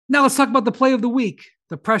Now let's talk about the play of the week.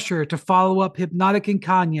 The pressure to follow up Hypnotic and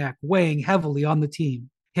Cognac weighing heavily on the team.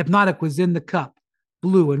 Hypnotic was in the cup,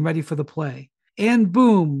 blue and ready for the play. And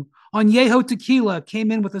boom, Añejo Tequila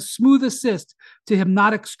came in with a smooth assist to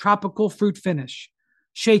Hypnotic's tropical fruit finish.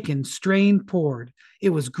 Shaken, strained, poured. It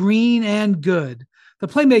was green and good. The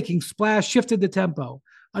playmaking splash shifted the tempo.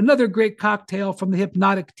 Another great cocktail from the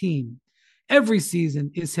Hypnotic team. Every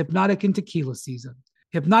season is Hypnotic and Tequila season.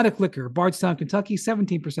 Hypnotic Liquor, Bardstown, Kentucky,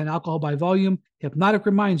 17% alcohol by volume. Hypnotic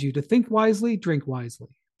reminds you to think wisely, drink wisely.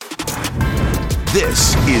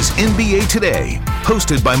 This is NBA Today,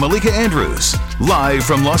 hosted by Malika Andrews, live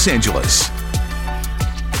from Los Angeles.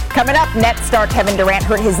 Coming up, Nets star Kevin Durant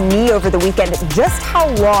hurt his knee over the weekend. Just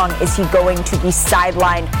how long is he going to be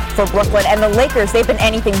sidelined for Brooklyn? And the Lakers, they've been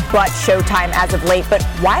anything but Showtime as of late. But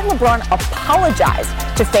why LeBron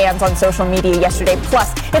apologized to fans on social media yesterday?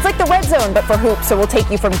 Plus, it's like the Red Zone, but for hoops. So we'll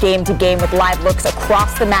take you from game to game with live looks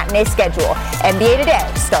across the matinee schedule. NBA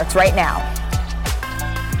Today starts right now.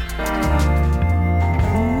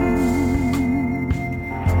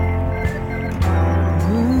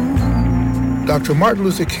 Dr. Martin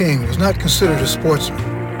Luther King was not considered a sportsman,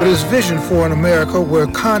 but his vision for an America where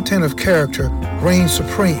content of character reigns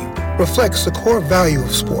supreme reflects the core value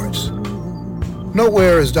of sports.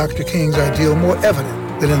 Nowhere is Dr. King's ideal more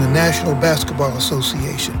evident than in the National Basketball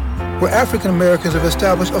Association, where African Americans have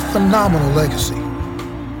established a phenomenal legacy.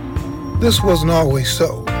 This wasn't always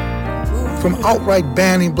so. From outright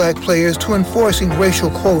banning black players to enforcing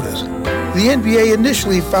racial quotas, the NBA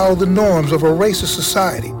initially followed the norms of a racist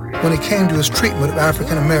society when it came to its treatment of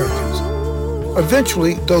African Americans.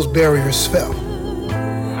 Eventually, those barriers fell.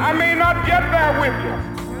 I may not get there with you.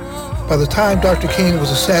 By the time Dr. King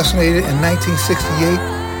was assassinated in 1968,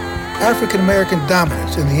 African American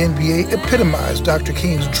dominance in the NBA epitomized Dr.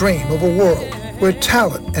 King's dream of a world where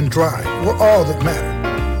talent and drive were all that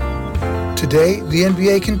mattered. Today, the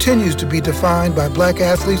NBA continues to be defined by black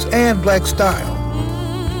athletes and black style.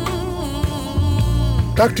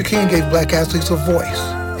 Dr. King gave black athletes a voice.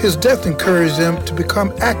 His death encouraged them to become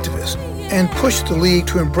activists and pushed the league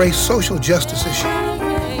to embrace social justice issues.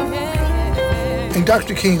 In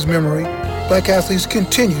Dr. King's memory, black athletes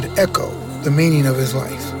continue to echo the meaning of his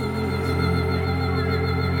life.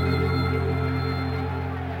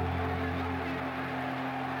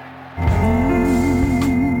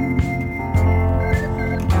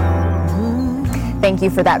 Thank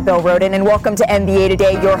you for that, Bill Roden, and welcome to NBA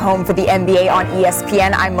Today, your home for the NBA on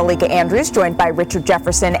ESPN. I'm Malika Andrews, joined by Richard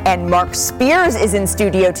Jefferson and Mark Spears is in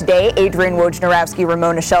studio today. Adrian Wojnarowski,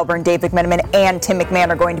 Ramona Shelburne, Dave McMenamin, and Tim McMahon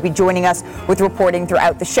are going to be joining us with reporting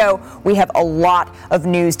throughout the show. We have a lot of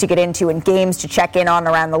news to get into and games to check in on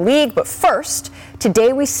around the league, but first,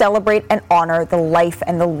 today we celebrate and honor the life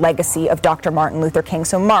and the legacy of Dr. Martin Luther King.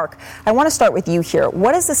 So, Mark, I want to start with you here.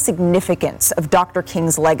 What is the significance of Dr.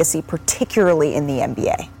 King's legacy, particularly in the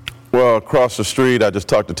NBA? Well, across the street, I just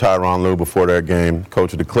talked to Tyronn Lue before their game,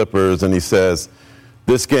 coach of the Clippers, and he says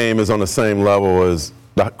this game is on the same level as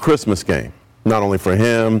the Christmas game, not only for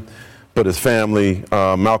him, but his family.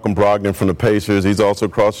 Malcolm Brogdon from the Pacers, he's also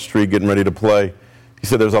across the street getting ready to play. He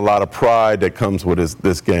said there's a lot of pride that comes with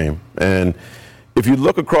this game. And if you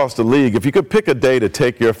look across the league, if you could pick a day to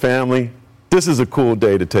take your family, this is a cool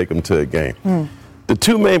day to take them to a game. The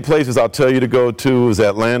two main places I'll tell you to go to is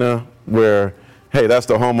Atlanta, where, hey, that's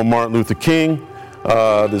the home of Martin Luther King.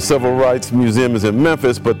 The Civil Rights Museum is in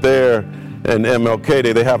Memphis, but there in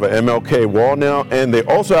MLK, they have an MLK wall now, and they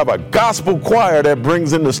also have a gospel choir that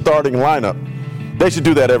brings in the starting lineup. They should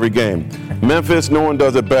do that every game. Memphis, no one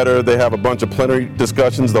does it better. They have a bunch of plenary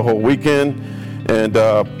discussions the whole weekend, and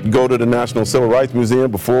go to the National Civil Rights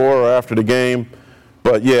Museum before or after the game.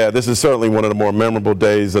 But, yeah, this is certainly one of the more memorable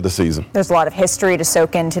days of the season. There's a lot of history to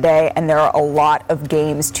soak in today, and there are a lot of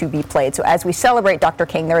games to be played. So as we celebrate Dr.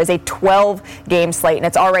 King, there is a 12-game slate, and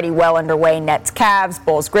it's already well underway. Nets, Cavs,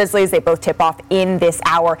 Bulls, Grizzlies, they both tip off in this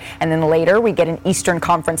hour. And then later, we get an Eastern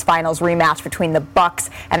Conference Finals rematch between the Bucks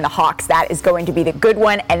and the Hawks. That is going to be the good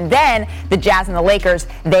one. And then the Jazz and the Lakers,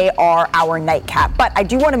 they are our nightcap. But I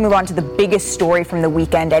do want to move on to the biggest story from the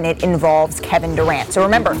weekend, and it involves Kevin Durant. So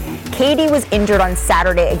remember, KD was injured on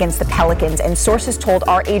Saturday against the Pelicans, and sources told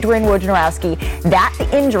our Adrian Wojnarowski that the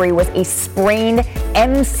injury was a sprained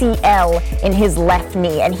MCL in his left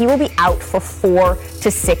knee, and he will be out for 4 to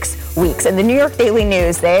 6 weeks. And the New York Daily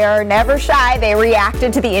News, they are never shy. They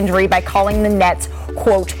reacted to the injury by calling the Nets,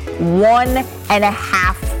 quote,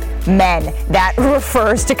 1.5 men. That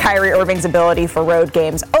refers to Kyrie Irving's ability for road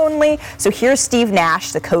games only. So here's Steve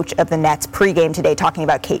Nash, the coach of the Nets, pregame today, talking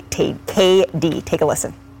about KD. Take a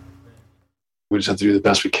listen. We just have to do the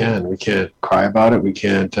best we can. We can't cry about it. We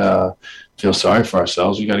can't feel sorry for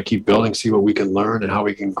ourselves. We got to keep building, see what we can learn and how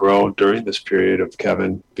we can grow during this period of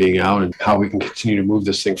Kevin being out, and how we can continue to move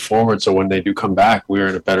this thing forward so when they do come back, we're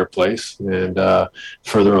in a better place and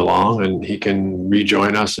further along, and he can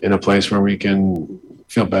rejoin us in a place where we can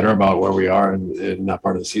feel better about where we are in that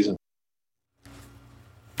part of the season.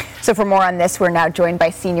 So for more on this, we're now joined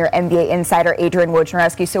by senior NBA insider Adrian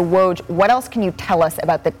Wojnarowski. So Woj, what else can you tell us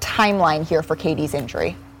about the timeline here for KD's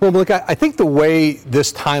injury? Well, look, I think the way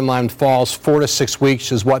this timeline falls, 4 to 6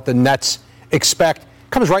 weeks, is what the Nets expect.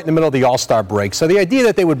 Comes right in the middle of the All-Star break. So the idea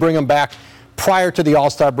that they would bring him back prior to the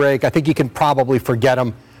All-Star break, I think you can probably forget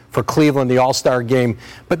him for Cleveland, the All-Star game.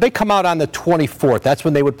 But they come out on the 24th. That's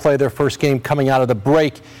when they would play their first game coming out of the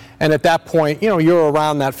break. And at that point, you're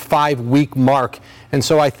around that 5-week mark. And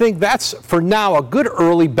so I think that's, for now, a good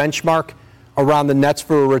early benchmark around the Nets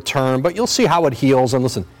for a return. But you'll see how it heals. And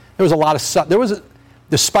listen, there was a lot of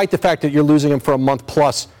despite the fact that you're losing him for a month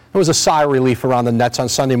plus, there was a sigh of relief around the Nets on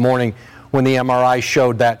Sunday morning when the MRI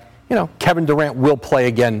showed that, Kevin Durant will play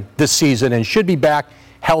again this season and should be back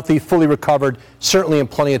healthy, fully recovered, certainly in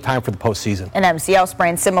plenty of time for the postseason. An MCL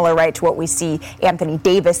sprain, similar, right, to what we see Anthony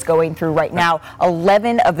Davis going through right now.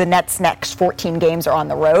 11 of the Nets' next 14 games are on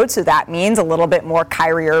the road, so that means a little bit more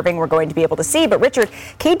Kyrie Irving we're going to be able to see. But Richard,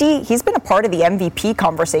 KD, he's been a part of the MVP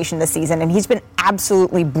conversation this season, and he's been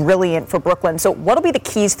absolutely brilliant for Brooklyn. So what'll be the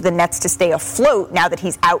keys for the Nets to stay afloat now that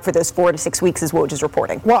he's out for those 4 to 6 weeks, as Woj is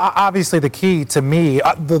reporting? Well, obviously the key to me,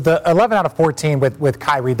 the 11 out of 14 with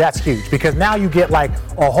Kyrie, that's huge, because now you get like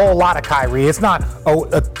a whole lot of Kyrie. It's not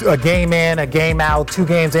a game in, a game out, 2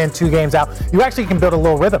 games in, 2 games out. You actually can build a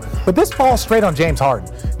little rhythm. But this falls straight on James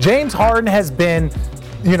Harden. James Harden has been,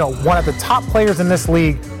 one of the top players in this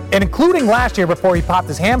league, and including last year before he popped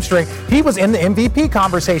his hamstring, he was in the MVP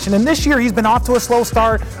conversation. And this year he's been off to a slow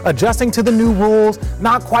start, adjusting to the new rules,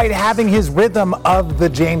 not quite having his rhythm of the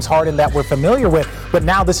James Harden that we're familiar with. But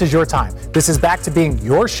now this is your time. This is back to being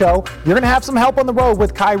your show. You're going to have some help on the road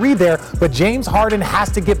with Kyrie there, but James Harden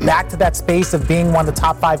has to get back to that space of being one of the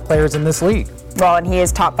top 5 players in this league. Well, and he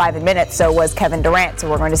is top 5 in minutes, so was Kevin Durant. So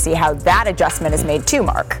we're going to see how that adjustment is made too,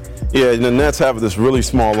 Mark. Yeah, and the Nets have this really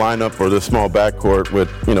small lineup or this small backcourt with,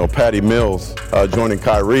 Patty Mills joining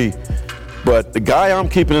Kyrie. But the guy I'm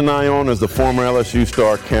keeping an eye on is the former LSU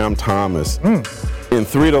star Cam Thomas. In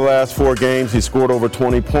 3 of the last 4 games, he scored over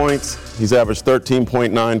 20 points. He's averaged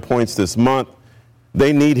 13.9 points this month.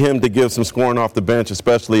 They need him to give some scoring off the bench,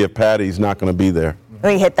 especially if Patty's not going to be there.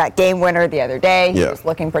 He hit that game winner the other day. He was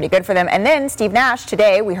looking pretty good for them. And then Steve Nash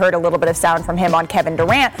today, we heard a little bit of sound from him on Kevin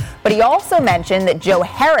Durant, but he also mentioned that Joe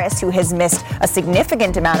Harris, who has missed a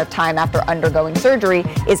significant amount of time after undergoing surgery,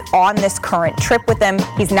 is on this current trip with them.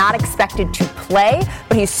 He's not expected to play,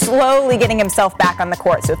 but he's slowly getting himself back on the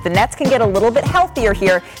court. So if the Nets can get a little bit healthier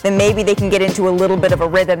here, then maybe they can get into a little bit of a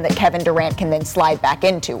rhythm that Kevin Durant can then slide back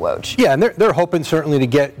into, Woj. Yeah, and they're hoping certainly to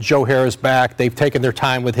get Joe Harris back. They've taken their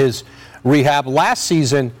time with his rehab. Last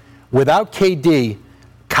season, without KD,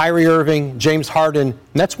 Kyrie Irving, James Harden,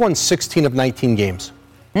 Nets won 16 of 19 games.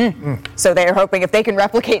 So they're hoping if they can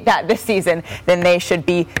replicate that this season, then they should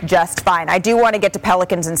be just fine. I do want to get to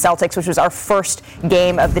Pelicans and Celtics, which was our first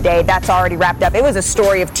game of the day. That's already wrapped up. It was a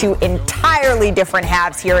story of 2 entirely different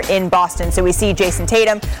halves here in Boston. So we see Jason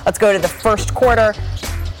Tatum. Let's go to the first quarter.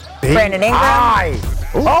 Brandon Ingram.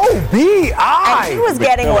 B.I. And he was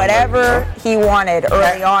getting whatever he wanted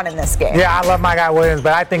early on in this game. Yeah, I love my guy Williams,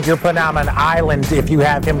 but I think you're putting him on an island if you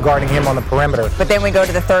have him guarding him on the perimeter. But then we go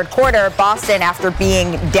to the third quarter. Boston, after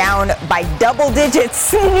being down by double digits,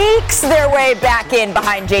 sneaks their way back in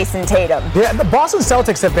behind Jason Tatum. Yeah, the Boston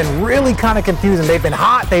Celtics have been really kind of confusing. They've been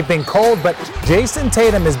hot, they've been cold, but Jason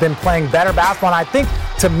Tatum has been playing better basketball. And I think,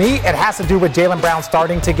 to me, it has to do with Jaylen Brown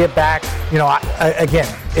starting to get back.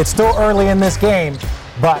 Again, it's still early in this game,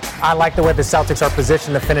 but I like the way the Celtics are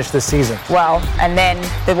positioned to finish this season. Well, and then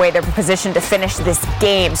the way they're positioned to finish this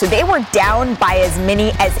game. So they were down by as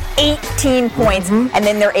many as 18 points, and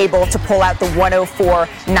then they're able to pull out the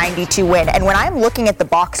 104-92 win. And when I'm looking at the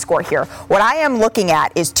box score here, what I am looking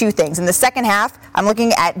at is 2 things. In the second half, I'm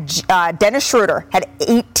looking at Dennis Schroeder had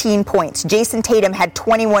 18 points. Jason Tatum had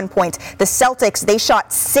 21 points. The Celtics, they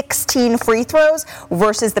shot 16 free throws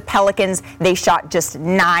versus the Pelicans, they shot just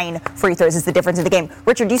 9 free throws is the difference in the game.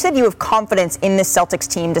 Richard, you said you have confidence in this Celtics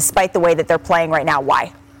team despite the way that they're playing right now.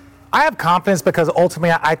 Why? I have confidence because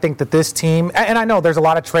ultimately I think that this team, and I know there's a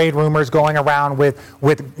lot of trade rumors going around with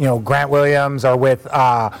Grant Williams or with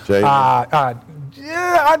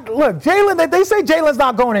Look, Jalen, they say Jalen's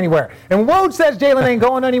not going anywhere. And Woj says Jalen ain't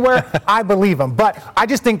going anywhere. I believe him. But I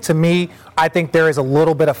just think, to me, I think there is a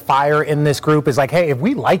little bit of fire in this group. It's like, hey, if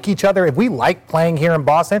we like each other, if we like playing here in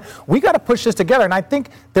Boston, we got to push this together. And I think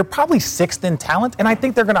they're probably 6th in talent, and I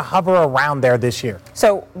think they're going to hover around there this year.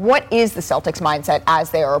 So what is the Celtics' mindset as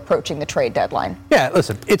they are approaching the trade deadline? Yeah,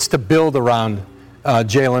 listen, it's to build around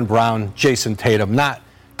Jaylen Brown, Jason Tatum, not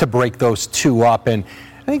to break those two up. And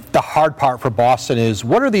I think the hard part for Boston is,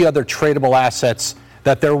 what are the other tradable assets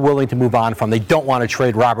that they're willing to move on from? They don't want to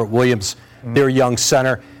trade Robert Williams, their young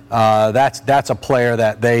center. That's a player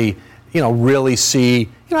that they, really see,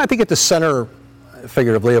 I think at the center,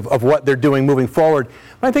 figuratively, of what they're doing moving forward.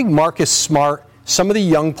 But I think Marcus Smart, some of the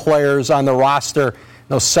young players on the roster,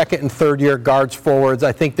 those second and third year guards, forwards,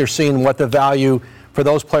 I think they're seeing what the value for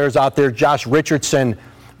those players out there. Josh Richardson,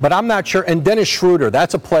 but I'm not sure. And Dennis Schroeder,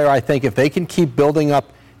 that's a player I think if they can keep building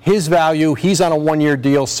up his value, he's on a 1-year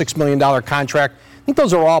deal, $6 million contract. I think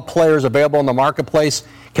those are all players available in the marketplace.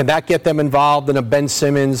 Can that get them involved in a Ben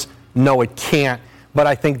Simmons? No, it can't. But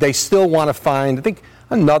I think they still want to find, I think,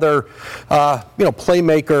 another,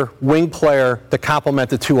 playmaker, wing player to complement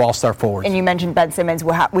the 2 all-star forwards. And you mentioned Ben Simmons.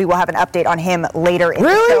 We will have an update on him later in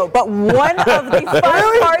the show. But one of the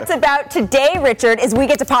fun parts about today, Richard, is we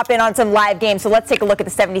get to pop in on some live games. So let's take a look at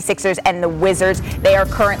the 76ers and the Wizards. They are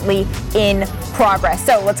currently in progress.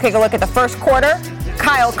 So let's take a look at the first quarter.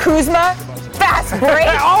 Kyle Kuzma, fast break,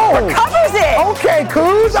 recovers it. Okay,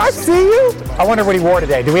 Kuz, I see you. I wonder what he wore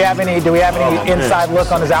today. Do we have any inside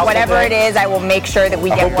look on his outfit? Whatever it is, I will make sure that we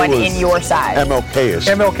get one in your size. MLK-ish.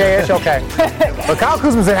 MLK-ish, okay. But Kyle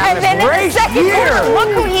Kuzma's having a great year. Look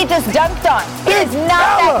who he just dunked on. There's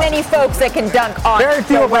not that many folks that can dunk on. Very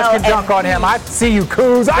few of us can dunk on him. I see you,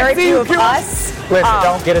 Kuz. I see you, Kuz. Us. Listen,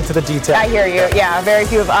 don't get into the details. I hear you. Yeah, very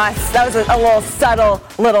few of us. That was a little subtle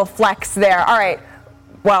little flex there. All right.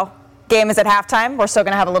 Well, game is at halftime. We're still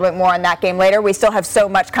going to have a little bit more on that game later. We still have so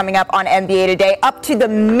much coming up on NBA Today. Up to the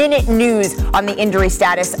minute news on the injury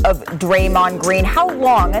status of Draymond Green. How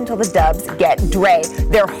long until the Dubs get Dre,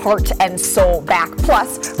 their heart and soul, back?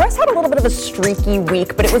 Plus, Russ had a little bit of a streaky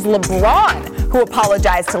week, but it was LeBron who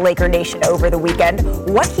apologized to Laker Nation over the weekend.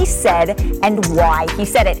 What he said and why he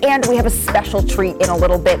said it. And we have a special treat in a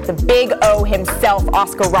little bit. The Big O himself,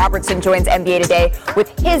 Oscar Robertson, joins NBA Today with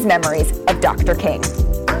his memories of Dr. King.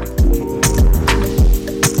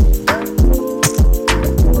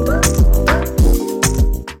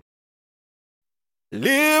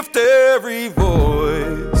 Lift every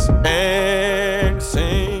voice and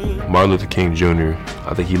sing. Martin Luther King Jr.,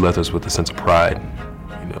 I think he left us with a sense of pride,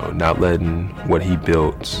 not letting what he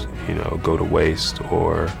built, go to waste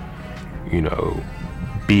or,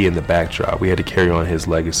 be in the backdrop. We had to carry on his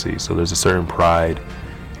legacy. So there's a certain pride,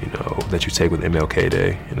 that you take with MLK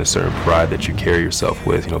Day and a certain pride that you carry yourself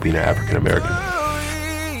with, being an African American.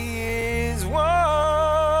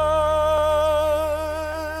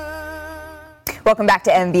 Welcome back to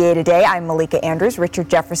NBA Today. I'm Malika Andrews. Richard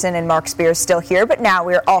Jefferson and Mark Spears still here, but now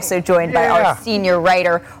we're also joined by our senior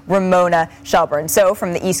writer, Ramona Shelburne. So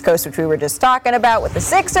from the East Coast, which we were just talking about with the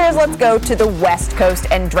Sixers, let's go to the West Coast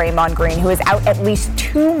and Draymond Green, who is out at least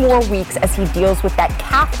 2 more weeks as he deals with that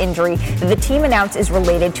calf injury that the team announced is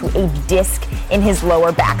related to a disc in his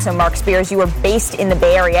lower back. So Mark Spears, you were based in the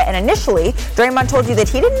Bay Area, and initially, Draymond told you that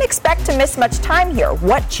he didn't expect to miss much time here.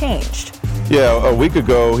 What changed? Yeah, a week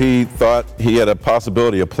ago, he thought he had a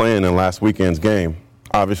possibility of playing in last weekend's game.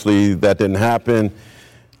 Obviously, that didn't happen.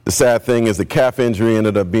 The sad thing is the calf injury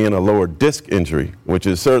ended up being a lower disc injury, which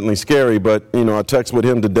is certainly scary. But, I texted with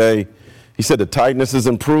him today. He said the tightness has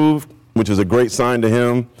improved, which is a great sign to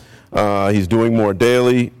him. He's doing more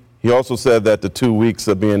daily. He also said that the 2 weeks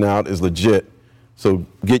of being out is legit. So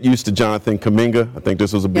get used to Jonathan Kuminga. I think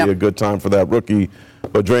this will be a good time for that rookie.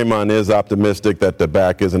 But Draymond is optimistic that the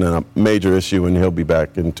back isn't a major issue and he'll be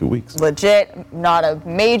back in 2 weeks. Legit, not a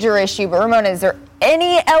major issue. But Ramona, is there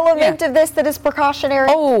any element of this that is precautionary?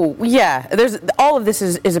 Oh, yeah. All of this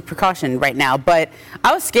is a precaution right now. But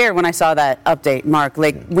I was scared when I saw that update, Mark.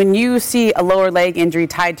 When you see a lower leg injury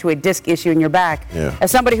tied to a disc issue in your back,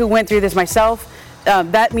 as somebody who went through this myself,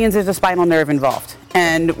 that means there's a spinal nerve involved.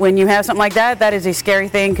 And when you have something like that, that is a scary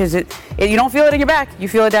thing because you don't feel it in your back, you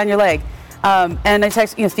feel it down your leg. And I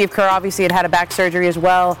texted, Steve Kerr obviously had a back surgery as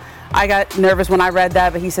well. I got nervous when I read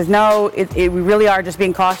that, but he says, no, we really are just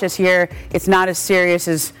being cautious here. It's not as serious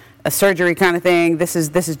as a surgery kind of thing. This is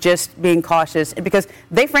just being cautious because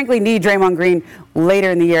they frankly need Draymond Green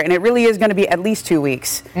later in the year, and it really is going to be at least 2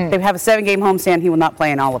 weeks. They have a 7-game homestand. He will not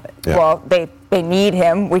play in all of it. Yeah. Well, they need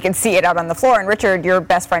him. We can see it out on the floor. And Richard, your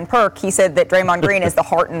best friend Perk, he said that Draymond Green is the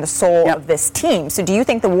heart and the soul of this team. So do you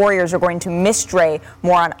think the Warriors are going to miss Dre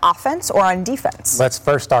more on offense or on defense? Let's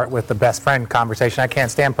first start with the best friend conversation. I can't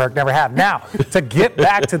stand Perk, never have. Now, to get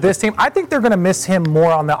back to this team, I think they're going to miss him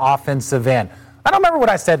more on the offensive end. I don't remember what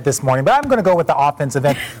I said this morning, but I'm going to go with the offensive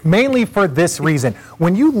end, mainly for this reason.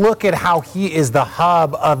 When you look at how he is the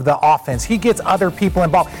hub of the offense, he gets other people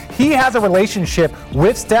involved. He has a relationship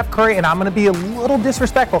with Steph Curry, and I'm going to be a little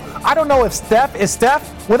disrespectful. I don't know if Steph is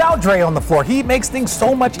Steph without Dre on the floor. He makes things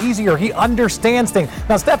so much easier. He understands things.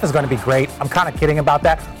 Now, Steph is going to be great. I'm kind of kidding about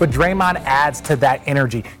that, but Draymond adds to that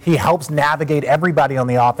energy. He helps navigate everybody on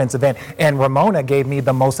the offensive end, and Ramona gave me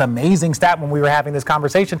the most amazing stat when we were having this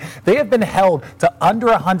conversation. They have been held to under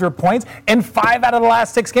 100 points in 5 out of the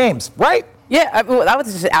last 6 games, right? Yeah, that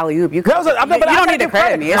was just alley-oop. You don't need to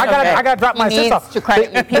credit me. I got to drop my assist off. To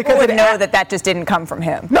credit you. People would know that just didn't come from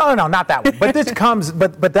him. No, not that one. But this comes,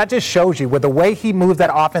 but that just shows you with the way he moves that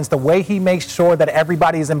offense, the way he makes sure that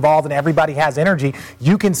everybody is involved and everybody has energy.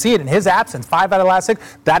 You can see it in his absence. 5 out of the last 6.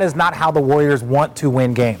 That is not how the Warriors want to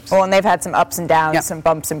win games. Well, and they've had some ups and downs, some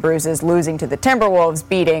bumps and bruises, losing to the Timberwolves,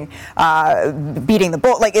 beating the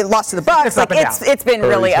Bulls. Like it lost to the Bucks. It's been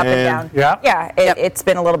really up and down. It's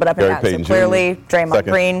been a little bit up and down. So clearly, Draymond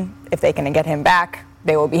Green, if they can get him back,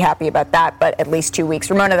 they will be happy about that, but at least 2 weeks.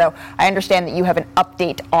 Ramona, though, I understand that you have an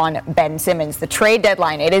update on Ben Simmons. The trade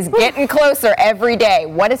deadline, it is getting closer every day.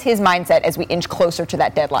 What is his mindset as we inch closer to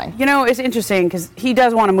that deadline? You know, it's interesting because he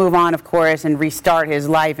does want to move on, of course, and restart his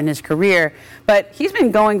life and his career, but he's been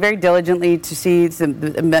going very diligently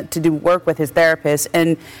to do work with his therapist,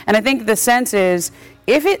 and I think the sense is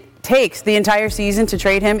if it takes the entire season to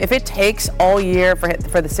trade him, if it takes all year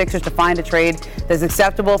for the Sixers to find a trade that's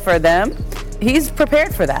acceptable for them, he's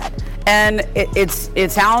prepared for that. And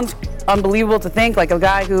it sounds unbelievable to think like a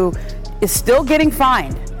guy who is still getting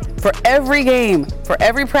fined for every game, for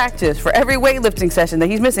every practice, for every weightlifting session that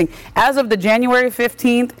he's missing. As of the January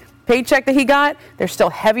 15th paycheck that he got, there's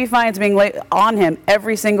still heavy fines being laid on him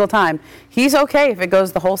every single time. He's okay if it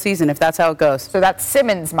goes the whole season, if that's how it goes. So that's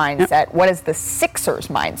Simmons' mindset. Yep. What is the Sixers'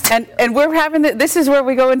 mindset? And we're having this is where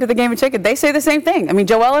we go into the game of chicken. They say the same thing. I mean,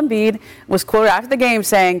 Joel Embiid was quoted after the game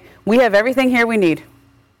saying, "We have everything here we need."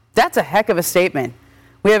 That's a heck of a statement.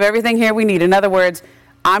 We have everything here we need. In other words,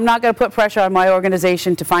 I'm not going to put pressure on my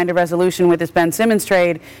organization to find a resolution with this Ben Simmons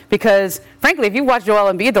trade because, frankly, if you watch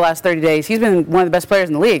Joel Embiid the last 30 days, he's been one of the best players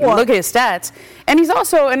in the league. Well, look at his stats. And he's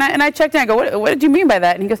also, and I checked in, I go, what did you mean by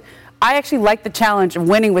that? And he goes, I actually like the challenge of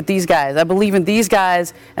winning with these guys. I believe in these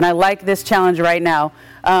guys, and I like this challenge right now.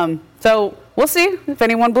 So we'll see if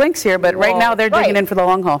anyone blinks here, but right now they're digging in for the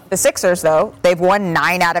long haul. The Sixers, though, they've won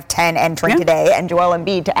 9 out of 10 entering today. And Joel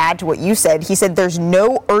Embiid, to add to what you said, he said there's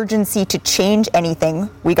no urgency to change anything.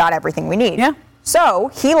 We got everything we need. Yeah. So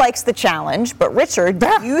he likes the challenge. But, Richard, do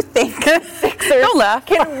you think the Sixers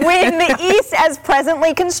can win the East as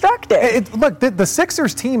presently constructed? Look, the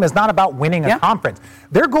Sixers team is not about winning a conference.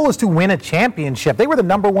 Their goal is to win a championship. They were the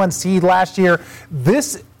number 1 seed last year.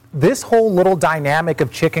 This whole little dynamic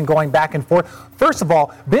of chicken going back and forth. First of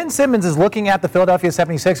all, Ben Simmons is looking at the Philadelphia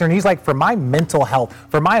 76ers, and he's like, for my mental health,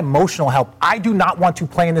 for my emotional health, I do not want to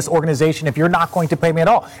play in this organization if you're not going to pay me at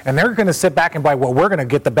all. And they're going to sit back and be like, well, we're going to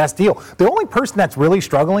get the best deal. The only person that's really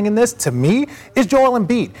struggling in this, to me, is Joel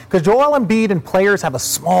Embiid. Because Joel Embiid and players have a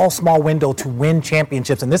small window to win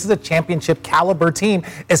championships. And this is a championship caliber team,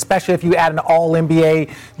 especially if you add an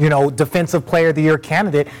all-NBA, defensive player of the year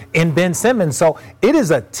candidate in Ben Simmons. So it is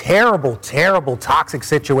a terrible, terrible, toxic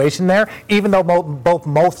situation there, even though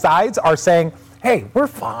both sides are saying, hey, we're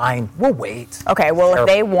fine, we'll wait. Okay, well, if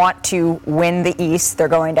they want to win the East, they're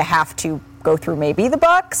going to have to go through maybe the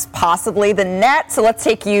Bucks, possibly the Nets. So let's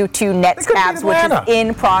take you to Nets Cavs, which is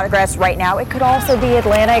in progress right now. It could also be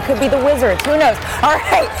Atlanta. It could be the Wizards. Who knows? All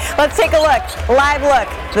right, let's take a look. Live look.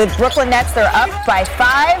 The Brooklyn Nets, they're up by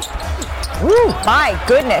 5. Woo, my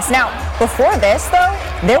goodness. Now, before this, though,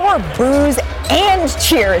 there were boos and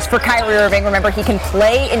cheers for Kyrie Irving. Remember, he can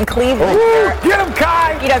play in Cleveland. Ooh, get him,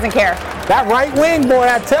 Kai! He doesn't care. That right wing, boy,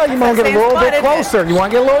 I tell you, you want to get a little bit closer. You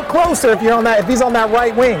want to get a little closer if he's on that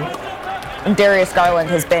right wing. And Darius Garland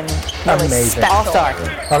has been Amazing. All-star.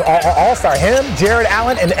 All-star. Him, Jared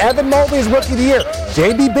Allen, and Evan Mobley is Rookie of the Year.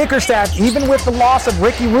 J.B. Bickerstaff, even with the loss of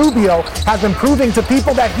Ricky Rubio, has been proving to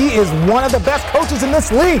people that he is one of the best coaches in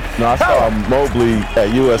this league. No, I saw Mobley at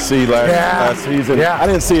USC last season. Yeah. I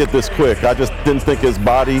didn't see it this quick. I just didn't think his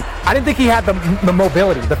body. I didn't think he had the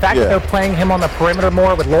mobility. The fact that they're playing him on the perimeter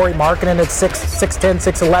more with Lauri Markkanen at 6'10",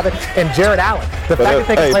 6'11", and Jared Allen. But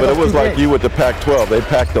it was like you with the Pac-12. They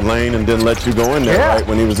packed the lane and didn't let you go in there right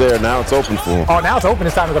when he was there. Now it's open for him. Oh, now it's open.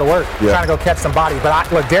 It's time to go to work. Yeah. Trying to go catch some bodies.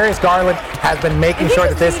 But look, Darius Garland has been making sure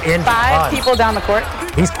that this engine five people down the court.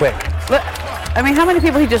 He's quick. Look, I mean, how many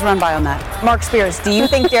people he just run by on that? Mark Spears, do you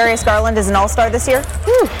think Darius Garland is an all-star this year?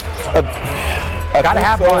 Gotta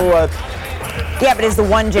have one. Yeah, but is the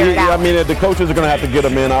one Jared Allen? I mean, the coaches are going to have to get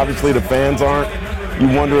him in. Obviously, the fans aren't. You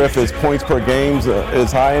wonder if his points per game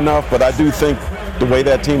is high enough, but I do think the way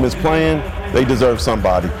that team is playing, they deserve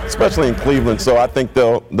somebody, especially in Cleveland. So I think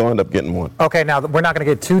they'll end up getting one. Okay, now we're not going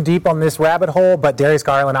to get too deep on this rabbit hole, but Darius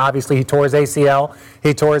Garland, obviously, he tore his ACL.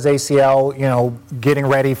 Getting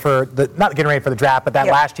ready for not getting ready for the draft, but that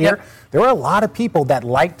last year, there were a lot of people that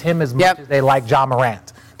liked him as much as they liked Ja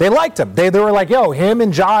Morant. They liked him. They were like, yo, him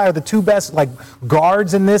and Ja are the two best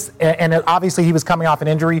guards in this. And obviously he was coming off an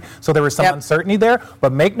injury, so there was some uncertainty there.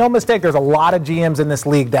 But make no mistake, there's a lot of GMs in this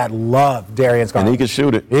league that love Darius Garland. And he can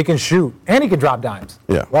shoot it. He can shoot. And he can drop dimes.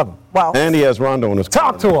 Yeah. Love him. Well, and he has Rondo in his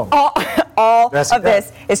Talk to him. All of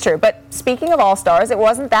this is true. But speaking of all-stars, it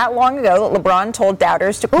wasn't that long ago that LeBron told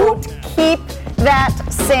doubters to, quote, keep that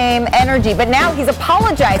same energy. But now he's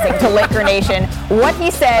apologizing to Laker Nation. What he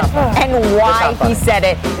said and why he said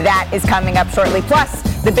it, that is coming up shortly. Plus,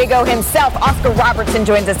 the Big O himself, Oscar Robertson,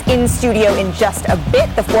 joins us in studio in just a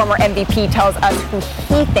bit. The former MVP tells us who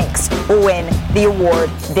he thinks will win the award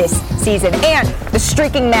this season. And the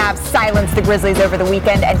streaking Mavs silenced the Grizzlies over the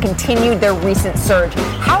weekend and continued their recent surge.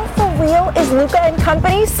 How for real is Luka and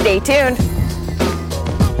company? Stay tuned.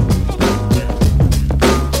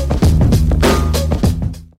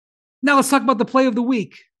 Now let's talk about the play of the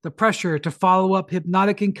week. The pressure to follow up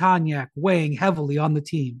Hypnotic and Cognac weighing heavily on the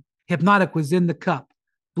team. Hypnotic was in the cup,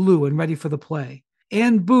 blue and ready for the play.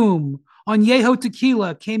 And boom, Añejo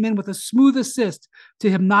Tequila came in with a smooth assist to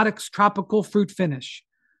Hypnotic's tropical fruit finish.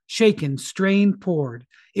 Shaken, strained, poured.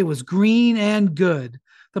 It was green and good.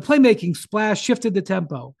 The playmaking splash shifted the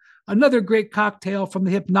tempo. Another great cocktail from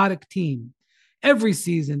the Hypnotic team. Every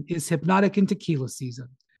season is Hypnotic and Tequila season.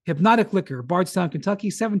 Hypnotic Liquor, Bardstown, Kentucky,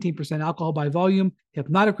 17% alcohol by volume.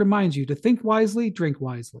 Hypnotic reminds you to think wisely, drink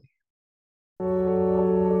wisely.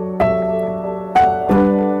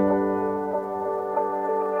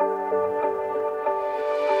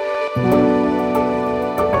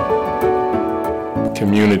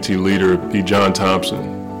 Community leader B. John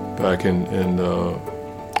Thompson back in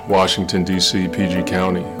Washington, D.C., PG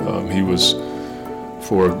County. He was,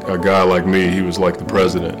 for a guy like me, he was like the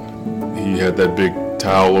president. He had that big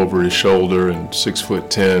towel over his shoulder and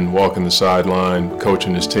 6'10", walking the sideline,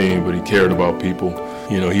 coaching his team, but he cared about people.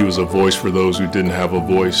 You know, he was a voice for those who didn't have a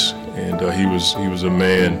voice, and he was a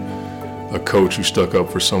man, a coach who stuck up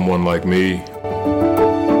for someone like me.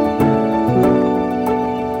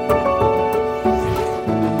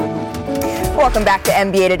 Welcome back to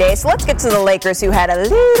NBA Today. So let's get to the Lakers, who had a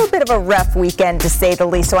little bit of a rough weekend, to say the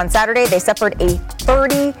least. So on Saturday, they suffered a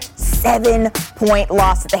 37-point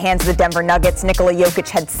loss at the hands of the Denver Nuggets. Nikola Jokic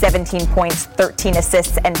had 17 points, 13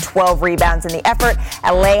 assists, and 12 rebounds in the effort.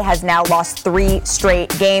 LA has now lost 3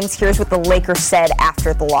 straight games. Here's what the Lakers said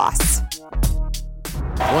after the loss.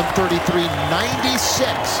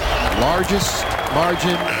 133-96, largest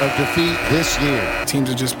margin of defeat this year. Teams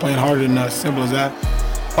are just playing harder than us, simple as that.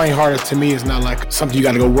 Playing harder to me is not like something you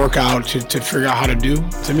got to go work out to figure out how to do.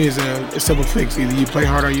 To me, it's a simple fix. Either you play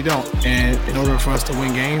harder or you don't. And in order for us to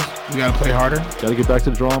win games, we got to play harder. Got to get back to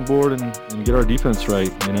the drawing board and get our defense right.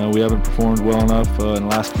 You know, we haven't performed well enough in the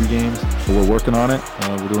last few games, but we're working on it.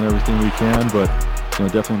 We're doing everything we can, but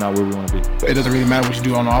definitely not where we want to be. It doesn't really matter what you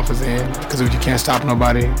do on the offensive end, because if you can't stop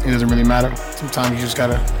nobody, it doesn't really matter. Sometimes you just got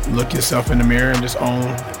to look yourself in the mirror and just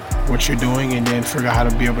own what you're doing, and then figure out how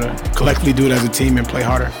to be able to collectively do it as a team and play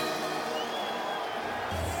harder.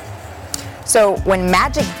 So when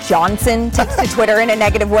Magic Johnson takes to Twitter in a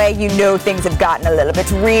negative way, you know things have gotten a little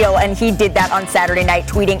bit real. And he did that on Saturday night,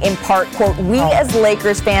 tweeting in part, quote, "We as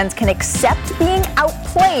Lakers fans can accept being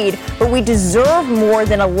outplayed, but we deserve more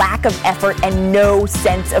than a lack of effort and no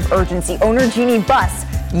sense of urgency. Owner Jeannie Buss,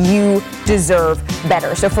 you deserve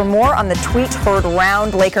better." So for more on the tweet heard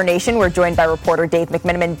round Laker Nation, we're joined by reporter Dave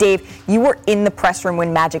McMenamin. Dave, you were in the press room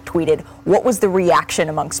when Magic tweeted. What was the reaction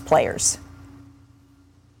amongst players?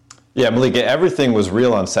 Yeah, Malika, everything was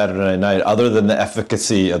real on Saturday night other than the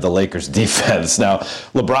efficacy of the Lakers defense. Now,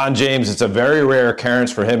 LeBron James, it's a very rare occurrence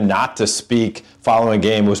for him not to speak following a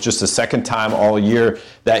game. It was just the second time all year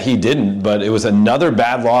that he didn't, but it was another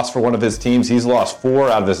bad loss for one of his teams. He's lost 4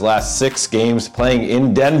 out of his last 6 games playing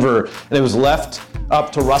in Denver, and it was left up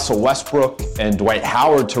to Russell Westbrook and Dwight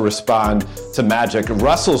Howard to respond to Magic.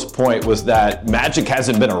 Russell's point was that Magic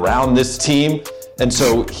hasn't been around this team, and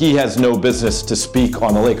so he has no business to speak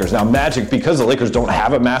on the Lakers. Now, Magic, because the Lakers don't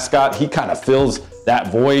have a mascot, he kind of fills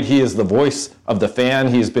that void. He is the voice of the fan.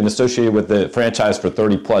 He's been associated with the franchise for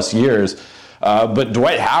 30 plus years. But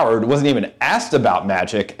Dwight Howard wasn't even asked about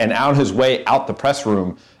Magic, and on his way out the press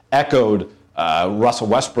room echoed Russell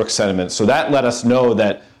Westbrook's sentiment. So that let us know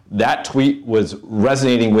that that tweet was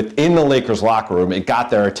resonating within the Lakers locker room. It got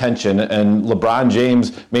their attention, and LeBron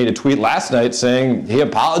James made a tweet last night saying he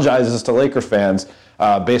apologizes to Laker fans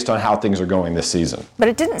based on how things are going this season. But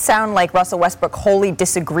it didn't sound like Russell Westbrook wholly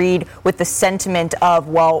disagreed with the sentiment of,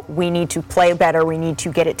 well, we need to play better, we need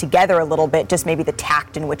to get it together a little bit, just maybe the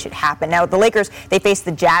tact in which it happened. Now, the Lakers, they face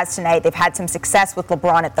the Jazz tonight. They've had some success with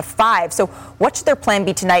LeBron at the 5. So what should their plan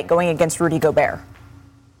be tonight going against Rudy Gobert?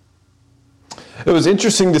 It was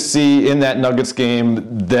interesting to see in that Nuggets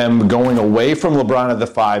game them going away from LeBron at the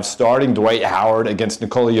 5, starting Dwight Howard against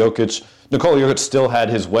Nikola Jokic. Nikola Jokic still had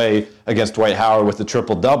his way against Dwight Howard with the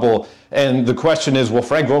triple-double. And the question is, will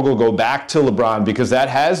Frank Vogel go back to LeBron? Because that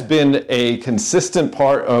has been a consistent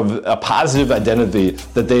part of a positive identity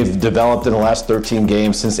that they've developed in the last 13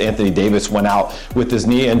 games since Anthony Davis went out with his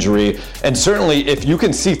knee injury. And certainly, if you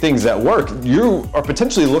can see things that work, you are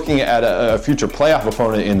potentially looking at a future playoff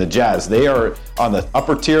opponent in the Jazz. They are on the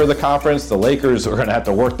upper tier of the conference. The Lakers are going to have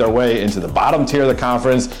to work their way into the bottom tier of the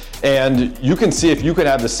conference. And you can see if you could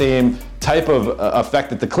have the same type of effect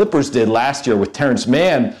that the Clippers did last year with Terrence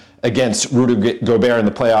Mann against Rudy Gobert in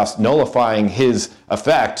the playoffs, nullifying his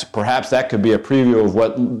effect. Perhaps that could be a preview of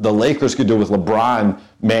what the Lakers could do with LeBron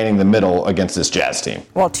manning the middle against this Jazz team.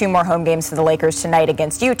 Well, 2 more home games for the Lakers tonight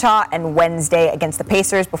against Utah and Wednesday against the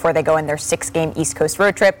Pacers before they go in their 6-game East Coast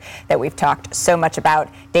road trip that we've talked so much about.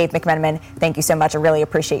 Dave McMenamin, thank you so much. I really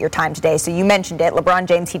appreciate your time today. So you mentioned it. LeBron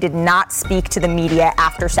James, he did not speak to the media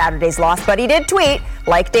after Saturday's loss, but he did tweet,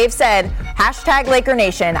 like Dave said,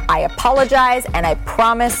 #LakerNation. I apologize, and I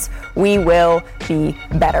promise we will be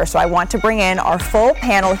better. So I want to bring in our full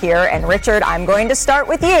panel here. And Richard, I'm going to start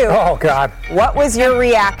with you. Oh, God. What was your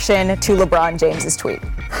reaction to LeBron James's tweet?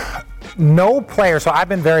 No player. So I've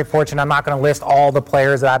been very fortunate. I'm not going to list all the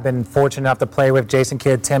players that I've been fortunate enough to play with. Jason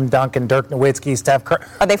Kidd, Tim Duncan, Dirk Nowitzki, Steph Curry.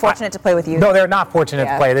 Are they fortunate to play with you? No, they're not fortunate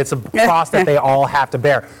to play. It's a cross that they all have to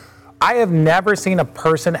bear. I have never seen a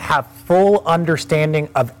person have full understanding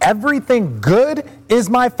of everything good is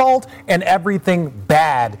my fault and everything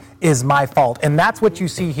bad is my fault. And that's what you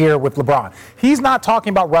see here with LeBron. He's not talking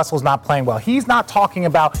about Russell's not playing well. He's not talking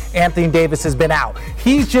about Anthony Davis has been out.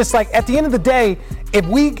 He's just like, at the end of the day, if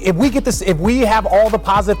we get this, if we have all the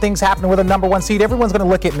positive things happening with a number 1 seed, everyone's going to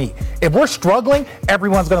look at me. If we're struggling,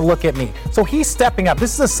 everyone's going to look at me. So he's stepping up.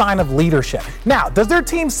 This is a sign of leadership. Now, does their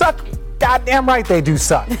team suck? Goddamn right they do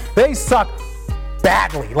suck. They suck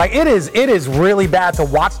badly. Like it is really bad to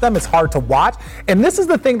watch them. It's hard to watch. And this is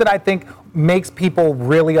the thing that I think makes people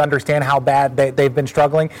really understand how bad they've been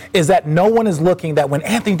struggling is that no one is looking that when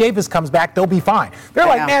Anthony Davis comes back, they'll be fine. They're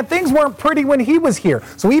like, man, things weren't pretty when he was here.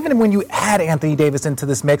 So even when you add Anthony Davis into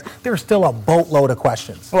this mix, there's still a boatload of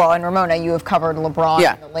questions. Well, and Ramona, you have covered LeBron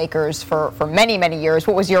and the Lakers for many, many years.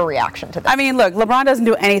 What was your reaction to that? I mean, look, LeBron doesn't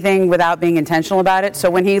do anything without being intentional about it. So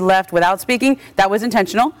when he left without speaking, that was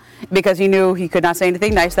intentional because he knew he could not say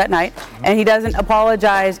anything nice that night. And he doesn't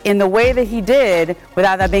apologize in the way that he did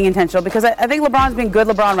without that being intentional because I think LeBron's being good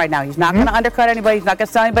LeBron right now. He's not going to undercut anybody. He's not going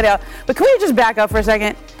to sell anybody out. But can we just back up for a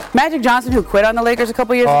second? Magic Johnson, who quit on the Lakers a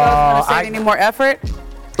couple years ago, is going to say any more effort?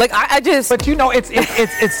 Like, I just... But, you know, it's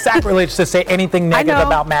sacrilege to say anything negative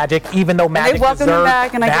about Magic, even though Magic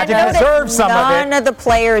deserves some of it. None of the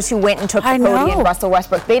players who went and took the podium, Russell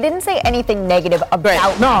Westbrook, they didn't say anything negative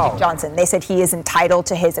about Magic Johnson. They said he is entitled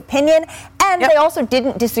to his opinion, and they also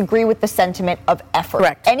didn't disagree with the sentiment of effort.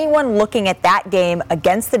 Correct. Anyone looking at that game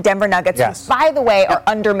against the Denver Nuggets, who, by the way, are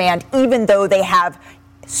undermanned, even though they have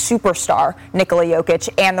superstar Nikola Jokic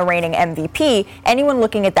and the reigning MVP, anyone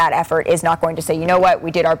looking at that effort is not going to say, you know what, we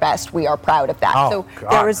did our best, we are proud of that.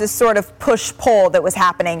 There was this sort of push-pull that was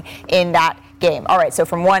happening in that game. All right, so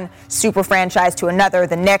from one super franchise to another,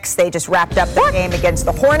 the Knicks, they just wrapped up the game against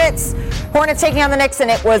the Hornets. Hornets taking on the Knicks, and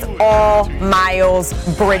it was all Miles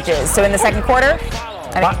Bridges. So in the second quarter,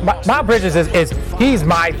 Miles Bridges he's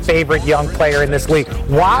my favorite young player in this league.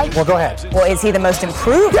 Why? Well, go ahead. Well, is he the most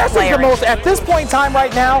improved player? He's the most, at this point in time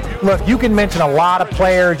right now, look, you can mention a lot of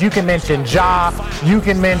players. You can mention Ja. You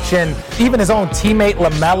can mention even his own teammate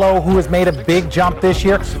LaMelo, who has made a big jump this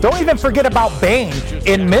year. Don't even forget about Bane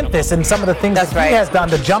in Memphis and some of the things he has done,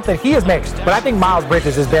 the jump that he has made. But I think Miles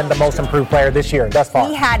Bridges has been the most improved player this year thus far.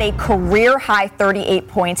 He had a career-high 38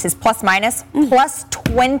 points. His plus-minus, plus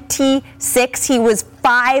 26. He was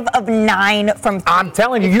 5 of 9 from 3. I'm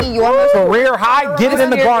telling you, career high, get it in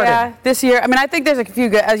the garden. Yeah, this year. I mean, I think there's a few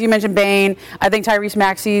good, as you mentioned, Bane. I think Tyrese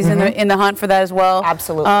Maxey's in the hunt for that as well.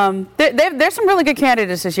 Absolutely. There's some really good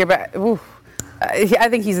candidates this year, but I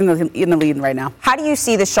think he's in the lead right now. How do you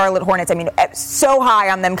see the Charlotte Hornets? I mean, so high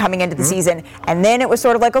on them coming into the season, and then it was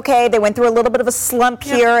sort of like, okay, they went through a little bit of a slump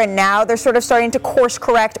here, and now they're sort of starting to course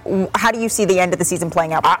correct. How do you see the end of the season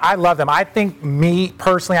playing out? I love them. I think, me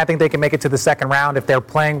personally, I think they can make it to the second round if they're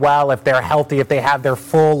playing well, if they're healthy, if they have their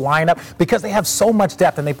full lineup, because they have so much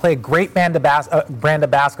depth and they play a great brand of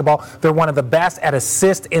basketball. They're one of the best at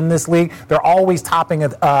assists in this league. They're always topping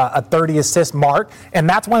a 30 assist mark, and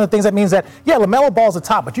that's one of the things that means that, LaMelo Ball's the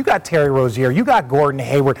top, but you got Terry Rozier, you got Gordon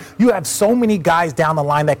Hayward, you have so many guys down the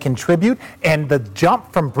line that contribute, and the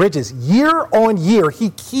jump from Bridges, year on year,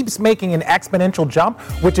 he keeps making an exponential jump,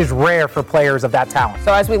 which is rare for players of that talent.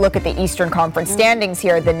 So as we look at the Eastern Conference standings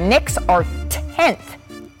here, the Knicks are 10th.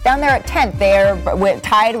 Down there at 10th, they're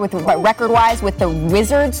tied with record-wise with the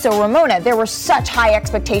Wizards. So, Ramona, there were such high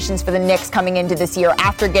expectations for the Knicks coming into this year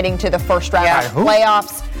after getting to the first round of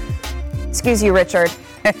playoffs. Excuse you, Richard.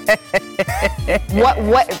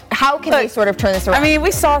 How can they sort of turn this around? I mean,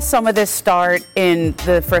 we saw some of this start in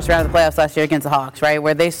the first round of the playoffs last year against the Hawks, right?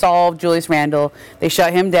 Where they solved Julius Randle, they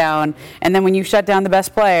shut him down, and then when you shut down the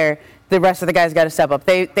best player, the rest of the guys got to step up.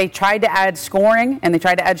 They tried to add scoring and they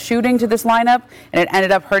tried to add shooting to this lineup, and it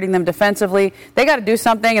ended up hurting them defensively. They got to do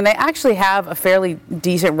something, and they actually have a fairly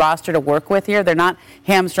decent roster to work with here. They're not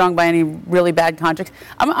hamstrung by any really bad contracts.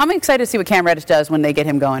 I'm excited to see what Cam Reddish does when they get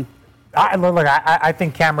him going. I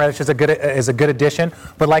think Cam Reddish is a good addition,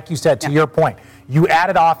 but like you said, to your point, you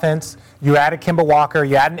added offense, you added Kemba Walker,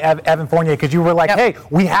 you added Evan Fournier, because you were like, hey,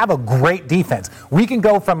 we have a great defense. We can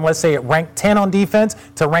go from, let's say, ranked 10 on defense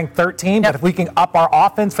to ranked 13, but if we can up our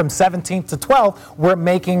offense from 17th to 12, we're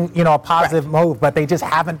making, a positive move, but they just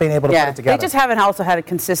haven't been able to put it together. They just haven't also had a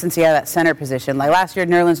consistency out of that center position. Like last year,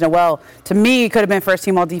 Nerlens Noel, to me, could have been first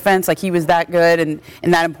team all defense. Like he was that good and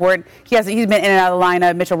that important. He's been in and out of the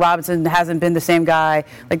lineup. Mitchell Robinson hasn't been the same guy.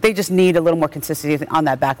 Like they just need a little more consistency on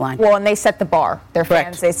that back line. Well, and they set the bar. Their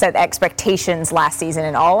fans, they set expectations last season,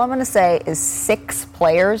 and all I'm going to say is 6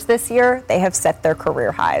 players this year, they have set their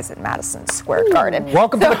career highs at Madison Square Garden.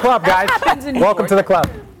 Welcome to the club, guys. Welcome to the club.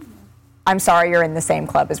 I'm sorry you're in the same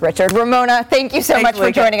club as Richard. Ramona, thank you so much for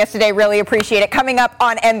joining us today. Really appreciate it. Coming up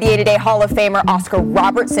on NBA Today, Hall of Famer Oscar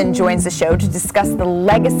Robertson joins the show to discuss the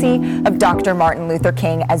legacy of Dr. Martin Luther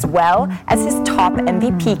King as well as his top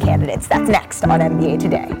MVP candidates. That's next on NBA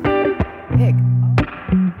Today. Big.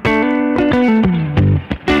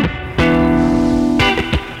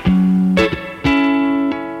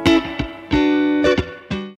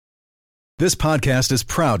 This podcast is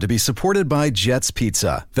proud to be supported by Jets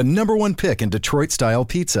Pizza, the #1 pick in Detroit-style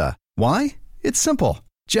pizza. Why? It's simple.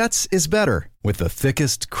 Jets is better. With the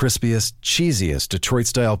thickest, crispiest, cheesiest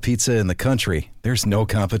Detroit-style pizza in the country, there's no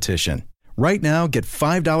competition. Right now, get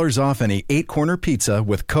 $5 off any 8-corner pizza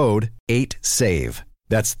with code 8SAVE.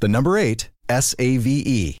 That's the number 8,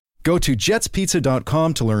 S-A-V-E. Go to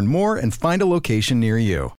jetspizza.com to learn more and find a location near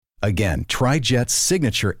you. Again, try Jet's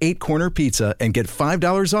signature 8-corner pizza and get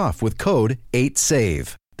 $5 off with code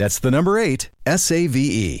 8SAVE. That's the number 8,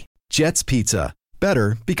 S-A-V-E. Jet's Pizza.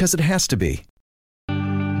 Better because it has to be.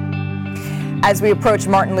 As we approach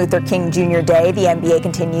Martin Luther King Jr. Day, the NBA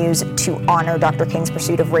continues to honor Dr. King's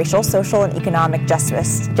pursuit of racial, social, and economic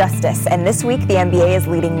justice. And this week, the NBA is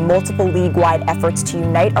leading multiple league-wide efforts to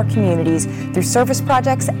unite our communities through service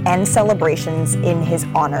projects and celebrations in his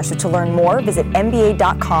honor. So to learn more, visit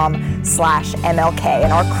NBA.com/MLK.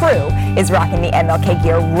 And our crew is rocking the MLK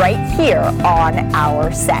gear right here on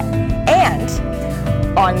our set. And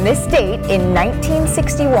on this date in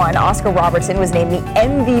 1961, Oscar Robertson was named the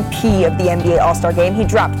MVP of the NBA All-Star Game. He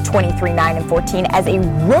dropped 23, 9, and 14 as a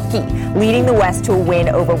rookie, leading the West to a win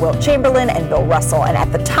over Wilt Chamberlain and Bill Russell. And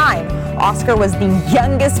at the time, Oscar was the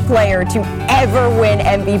youngest player to ever win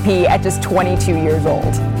MVP at just 22 years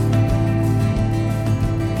old.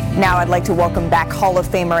 Now I'd like to welcome back Hall of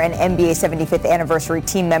Famer and NBA 75th anniversary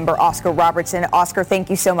team member Oscar Robertson. Oscar, thank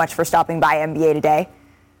you so much for stopping by NBA Today.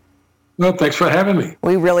 Well, thanks for having me.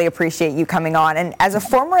 We really appreciate you coming on. And as a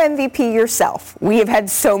former MVP yourself, we have had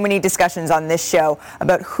so many discussions on this show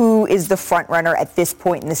about who is the front runner at this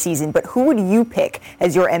point in the season. But who would you pick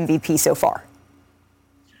as your MVP so far?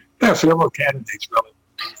 There are several candidates,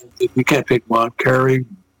 really. We can't pick one. Curry,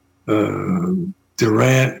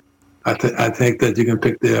 Durant. I think that you can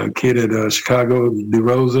pick the kid at Chicago,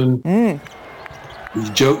 DeRozan,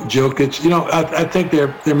 Jokic. You know, I think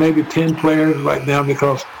there may be 10 players right now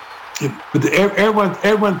because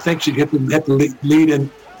everyone thinks you have to lead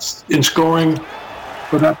in scoring.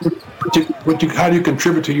 But how do you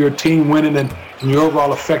contribute to your team winning and your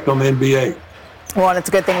overall effect on the NBA? Well, and it's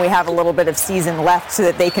a good thing we have a little bit of season left so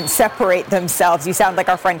that they can separate themselves. You sound like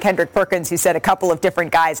our friend Kendrick Perkins, who said a couple of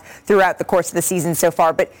different guys throughout the course of the season so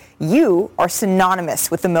far. But you are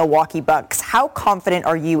synonymous with the Milwaukee Bucks. How confident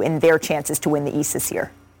are you in their chances to win the East this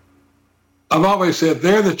year? I've always said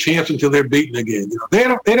they're the champs until they're beaten again. You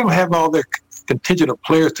know, they don't have all their contingent of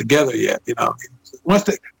players together yet. You know, once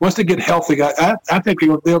they get healthy, I think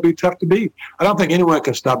they'll be tough to beat. I don't think anyone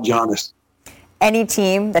can stop Giannis. Any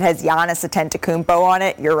team that has Giannis Antetokounmpo on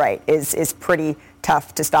it, you're right, is pretty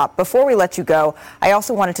tough to stop. Before we let you go, I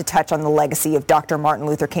also wanted to touch on the legacy of Dr. Martin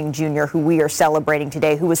Luther King Jr., who we are celebrating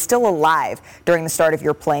today, who was still alive during the start of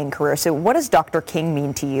your playing career. So what does Dr. King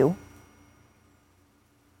mean to you?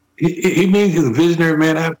 He means he's a visionary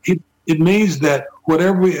man. It means that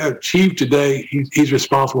whatever we achieve today, he's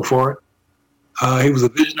responsible for it. He was a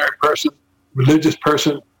visionary person, religious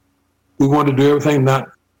person. We wanted to do everything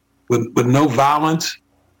with no violence,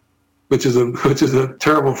 which is a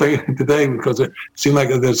terrible thing today because it seems like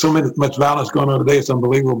there's so much violence going on today. It's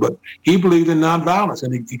unbelievable. But he believed in nonviolence,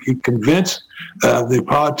 and he convinced the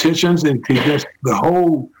politicians and convinced the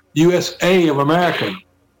whole USA of America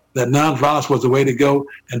that nonviolence was the way to go.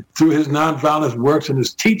 And through his nonviolence works and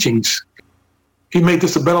his teachings, he made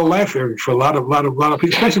this a better life for a lot of people,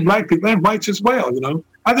 especially black people and whites as well. You know,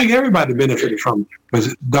 I think everybody benefited from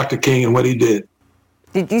Dr. King and what he did.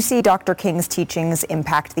 Did you see Dr. King's teachings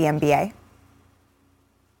impact the NBA?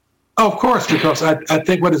 Oh, of course, because I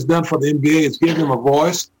think what it's done for the NBA is given them a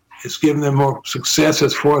voice. It's given them more success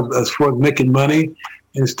as far as making money,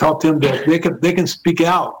 and it's taught them that they can speak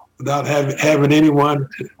out without having anyone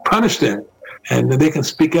punish them, and they can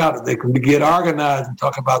speak out. They can get organized and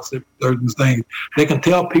talk about certain things. They can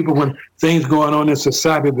tell people when things going on in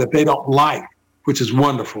society that they don't like, which is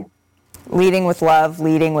wonderful. Leading with love,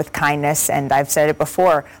 leading with kindness, and I've said it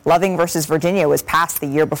before, Loving versus Virginia was passed the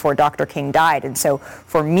year before Dr. King died, and so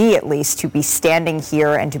for me at least, to be standing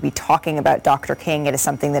here and to be talking about Dr. King, it is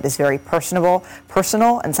something that is very personal,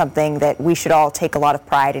 and something that we should all take a lot of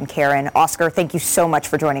pride and care in. Oscar, thank you so much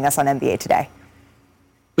for joining us on NBA Today.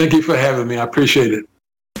 Thank you for having me. I appreciate it.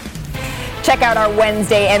 Check out our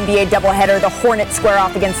Wednesday NBA doubleheader. The Hornets square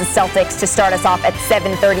off against the Celtics to start us off at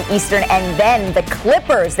 7:30 Eastern. And then the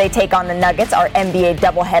Clippers, they take on the Nuggets. Our NBA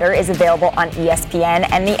doubleheader is available on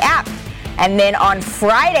ESPN and the app. And then on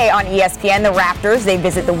Friday on ESPN, the Raptors, they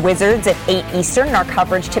visit the Wizards at 8 Eastern. And our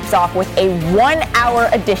coverage tips off with a 1-hour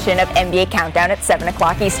edition of NBA Countdown at 7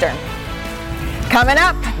 o'clock Eastern. Coming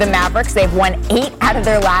up, the Mavericks, they've won 8 out of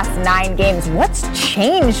their last 9 games. What's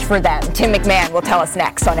changed for them? Tim McMahon will tell us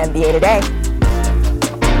next on NBA Today.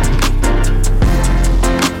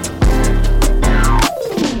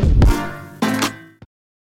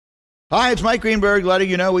 Hi, it's Mike Greenberg letting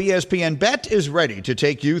you know ESPN Bet is ready to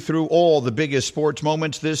take you through all the biggest sports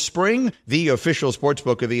moments this spring. The official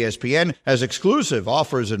sportsbook of ESPN has exclusive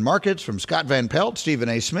offers and markets from Scott Van Pelt, Stephen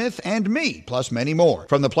A. Smith, and me, plus many more.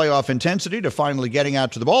 From the playoff intensity to finally getting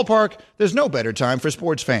out to the ballpark, there's no better time for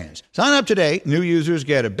sports fans. Sign up today. New users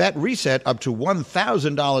get a bet reset up to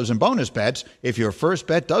 $1,000 in bonus bets if your first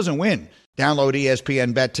bet doesn't win. Download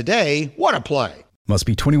ESPN Bet today. What a play. Must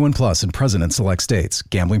be 21 plus and present in select states.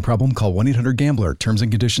 Gambling problem? Call 1-800-GAMBLER. Terms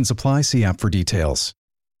and conditions apply. See app for details.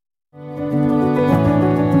 I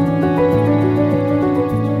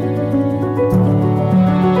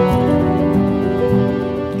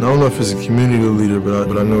don't know if it's a community leader,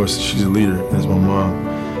 but I know she's a leader. That's my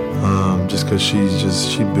mom. Just because she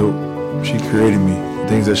created me.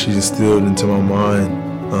 Things that she instilled into my mind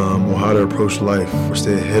on how to approach life or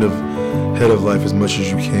stay ahead of life as much as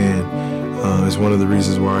you can. Is one of the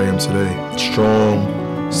reasons where I am today.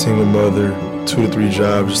 Strong, single mother, 2 to 3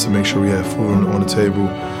 jobs just to make sure we have food on the table.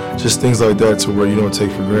 Just things like that to where you don't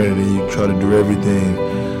take for granted and you try to do everything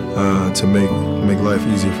to make life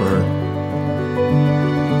easier for her.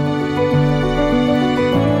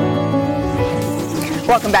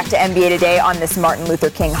 Welcome back to NBA Today on this Martin Luther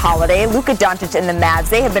King holiday. Luka Doncic and the Mavs,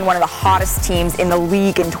 they have been one of the hottest teams in the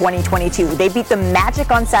league in 2022. They beat the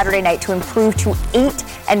Magic on Saturday night to improve to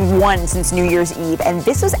 8-1 since New Year's Eve. And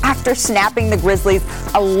this was after snapping the Grizzlies'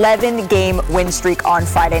 11-game win streak on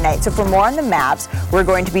Friday night. So for more on the Mavs, we're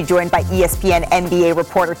going to be joined by ESPN NBA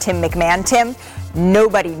reporter Tim McMahon. Tim,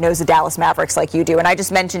 nobody knows the Dallas Mavericks like you do, and I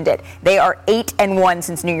just mentioned it. They are 8-1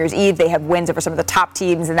 since New Year's Eve. They have wins over some of the top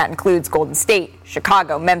teams, and that includes Golden State,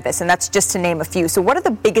 Chicago, Memphis, and that's just to name a few. So what are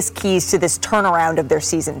the biggest keys to this turnaround of their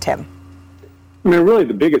season, Tim? I mean, really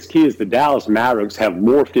the biggest key is the Dallas Mavericks have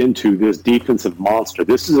morphed into this defensive monster.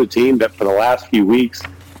 This is a team that for the last few weeks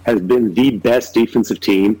has been the best defensive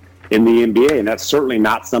team in the NBA, and that's certainly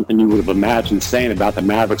not something you would have imagined saying about the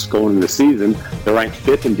Mavericks going into the season. They're ranked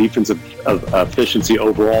 5th in defensive efficiency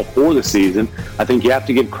overall for the season. I think you have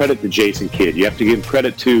to give credit to Jason Kidd. You have to give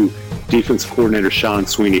credit to defense coordinator Sean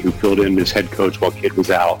Sweeney, who filled in as head coach while Kidd was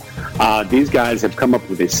out. These guys have come up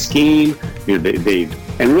with a scheme. You know,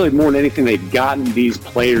 and really more than anything, they've gotten these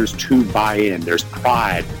players to buy in. There's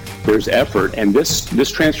pride, there's effort, and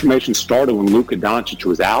this transformation started when Luka Doncic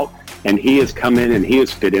was out. And he has come in and he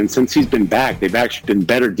has fit in. Since he's been back, they've actually been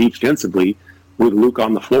better defensively with Luke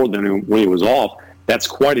on the floor than when he was off. That's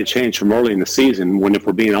quite a change from early in the season when, if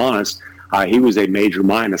we're being honest, he was a major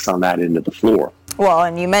minus on that end of the floor. Well,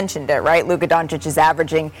 and you mentioned it, right? Luka Doncic is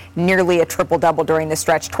averaging nearly a triple-double during the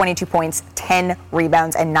stretch, 22 points, 10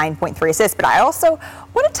 rebounds, and 9.3 assists. But I also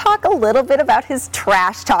want to talk a little bit about his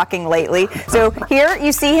trash talking lately. So here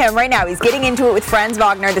you see him right now. He's getting into it with Franz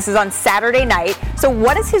Wagner. This is on Saturday night. So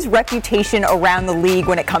what is his reputation around the league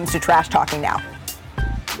when it comes to trash talking now?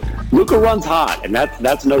 Luka runs hot, and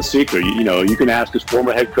that's no secret. You know, you can ask his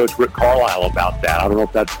former head coach Rick Carlisle about that. I don't know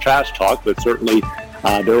if that's trash talk, but certainly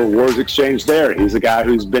there were words exchanged there. He's a guy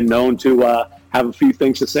who's been known to have a few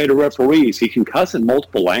things to say to referees. He can cuss in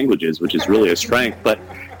multiple languages, which is really a strength. But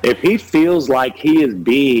if he feels like he is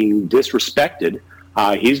being disrespected,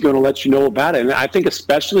 he's going to let you know about it. And I think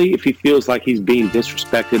especially if he feels like he's being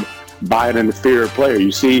disrespected by an inferior player.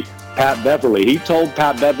 You see Pat Beverly. He told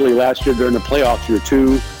Pat Beverly last year during the playoffs, "You're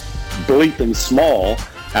too bleeping small,"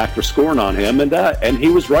 after scoring on him, and he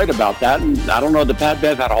was right about that. And I don't know that Pat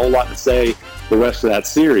Bev had a whole lot to say the rest of that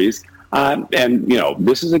series. And you know,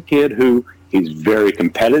 this is a kid who he's very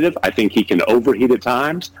competitive. I think he can overheat at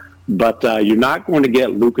times, but you're not going to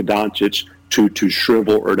get Luka Doncic to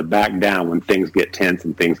shrivel or to back down when things get tense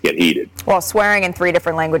and things get heated. Well, swearing in 3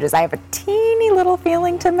 different languages, I have a teeny little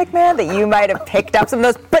feeling, Tim McMahon, that you might have picked up some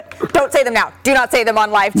of those, but don't say them now. Do not say them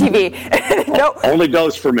on live TV. No. Only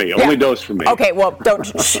dose for me. Only dose for me. Okay, well, don't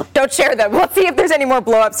share them. Let's see if there's any more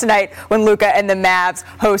blow-ups tonight when Luka and the Mavs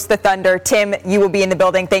host the Thunder. Tim, you will be in the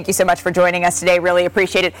building. Thank you so much for joining us today. Really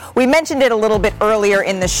appreciate it. We mentioned it a little bit earlier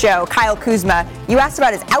in the show. Kyle Kuzma, you asked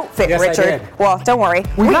about his outfit, yes, Richard. I did. Well, don't worry.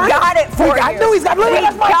 We got it for you. I knew he's got We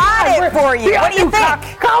got it for you. What do you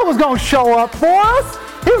think? Kyle was going to show up for us.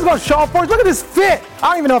 He was going to show up for us. Look at his fit. I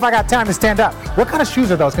don't even know if I got time to stand up. What kind of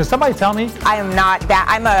shoes are those? Can somebody tell me? I am not that.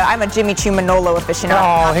 I'm a Jimmy Choo Manolo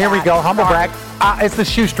aficionado. Oh, here we go. Humble brag. It's the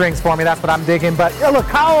shoestrings for me. That's what I'm digging. But look,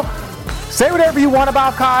 Kyle, say whatever you want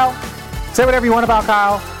about Kyle. Say whatever you want about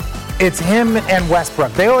Kyle. It's him and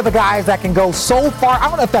Westbrook. They are the guys that can go so far. I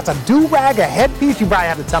don't know if that's a do-rag, a headpiece. You probably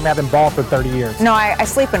have to tell me I've been bald for 30 years. No, I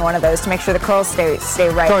sleep in one of those to make sure the curls stay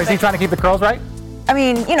right. So is he trying to keep the curls right? I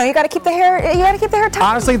mean, you know, you got to keep the hair. You got to keep the hair tight.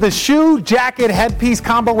 Honestly, the shoe, jacket, headpiece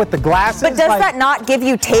combo with the glasses. But does that not give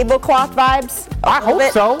you tablecloth vibes? I hope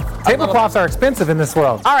so. Tablecloths are expensive in this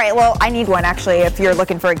world. All right, well, I need one actually. If you're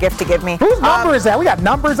looking for a gift to give me. Whose number is that? We got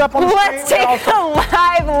numbers up on the screen. Let's take a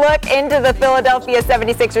live look into the Philadelphia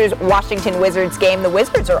 76ers Washington Wizards game. The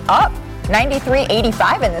Wizards are up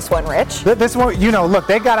 93-85 in this one, Rich. This one, you know, look,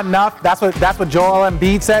 they got enough. That's what Joel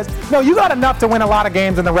Embiid says. No, you got enough to win a lot of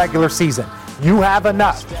games in the regular season. You have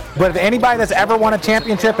enough. But if anybody that's ever won a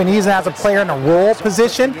championship and even as a player in a role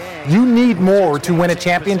position, you need more to win a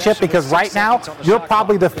championship because right now, you're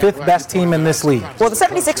probably the 5th best team in this league. Well, the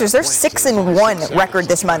 76ers, they're 6-1 record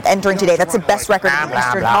this month entering today. That's the best record in the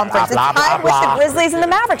Eastern Conference. It's tied with the Grizzlies and the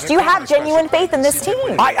Mavericks. Do you have genuine faith in this team?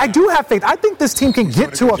 I do have faith. I think this team can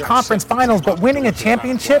get to a conference finals, but winning a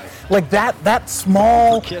championship like that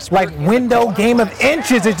small like window game of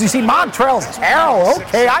inches. As you see Montrezl Harrell,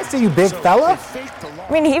 okay, I see you, big fella.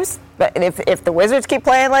 I mean, if the Wizards keep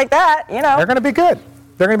playing like that, you know. They're going to be good.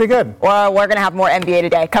 They're going to be good. Well, we're going to have more NBA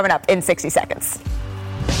Today coming up in 60 seconds.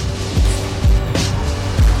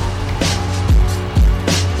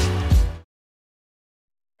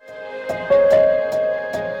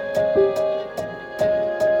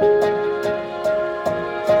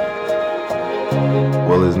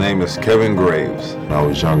 Well, his name is Kevin Graves. When I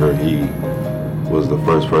was younger, he was the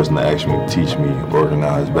first person to actually teach me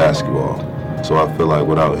organized basketball. So I feel like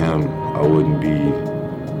without him, I wouldn't be,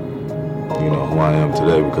 who I am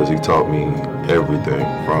today, because he taught me everything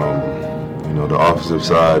from, the offensive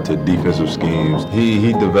side to defensive schemes.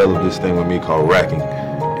 He developed this thing with me called racking,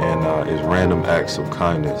 and it's random acts of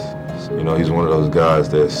kindness. He's one of those guys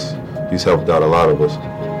he's helped out a lot of us.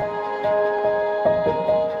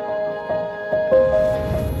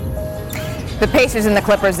 The Pacers and the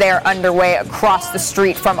Clippers, they are underway across the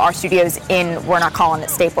street from our studios we're not calling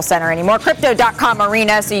it Staples Center anymore, Crypto.com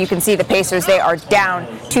Arena. So you can see the Pacers, they are down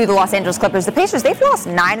to the Los Angeles Clippers. The Pacers, they've lost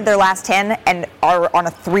 9 of their last 10 and are on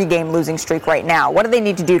a 3-game losing streak right now. What do they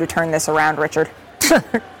need to do to turn this around, Richard?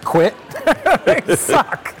 Quit. They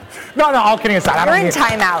suck. No, all kidding aside. You're in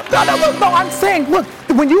timeout. No, I'm saying, look,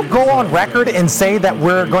 when you go on record and say that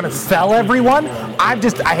we're going to sell everyone, I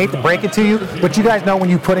hate to break it to you, but you guys know when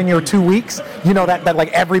you put in your 2 weeks, that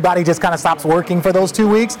like everybody just kind of stops working for those 2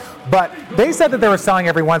 weeks. But they said that they were selling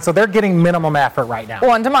everyone, so they're getting minimum effort right now.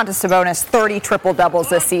 Well, and Domantas Sabonis, 30 triple-doubles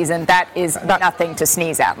this season. That is nothing to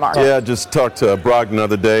sneeze at, Mark. Yeah, I just talked to Brogdon the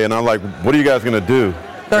other day, and I'm like, what are you guys going to do?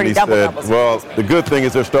 30 he double-doubles. said, well, the good thing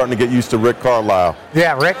is they're starting to get used to Rick Carlisle.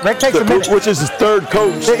 Yeah, Rick takes a minute. Which is his third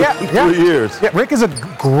coach in 3 years. Yeah, Rick is a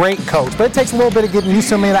great coach, but it takes a little bit of getting used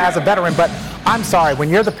to him as a veteran. But I'm sorry, when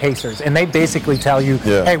you're the Pacers and they basically tell you,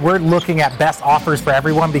 hey, we're looking at best offers for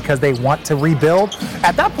everyone because they want to rebuild,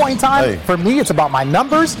 at that point in time, for me, it's about my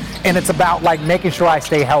numbers and it's about like making sure I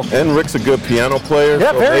stay healthy. And Rick's a good piano player,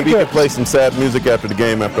 yeah, so maybe he can play some sad music after the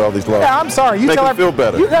game after all these losses. Yeah, I'm sorry. You make tell him feel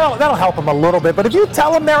better. That'll help him a little bit. But if you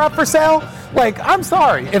tell them they're up for sale, like, I'm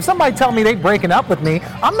sorry. If somebody tell me they breaking up with me,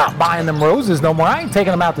 I'm not buying them roses no more. I ain't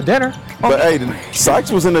taking them out to dinner. But hey,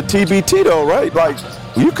 Sykes was in the TBT though, right? Like,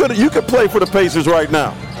 you could play for the Pacers right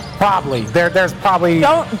now. Probably. There's probably.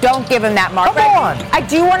 Don't give him that, Mark. Come on. I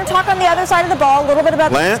do want to talk on the other side of the ball a little bit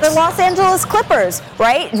about the Los Angeles Clippers,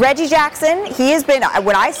 right? Reggie Jackson, he has been,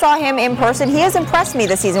 when I saw him in person, he has impressed me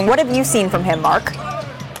this season. What have you seen from him, Mark?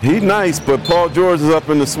 He's nice, but Paul George is up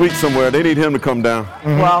in the suite somewhere. They need him to come down.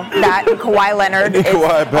 Mm-hmm. Well, that and Kawhi Leonard is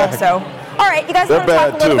also. All right, you guys want to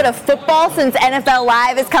talk a little bit of football since NFL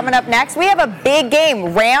Live is coming up next? We have a big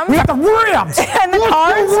game. Rams. We got the Rams. And the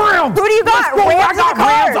Cards. Rams. Who do you got? Rams. I got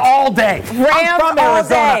Rams all day. Rams I'm from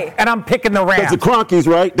Arizona, and I'm picking the Rams. That's the Cronkies,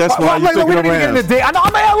 right? That's why you're picking the Rams.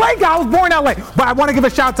 I'm an LA guy. I was born in LA. But I want to give a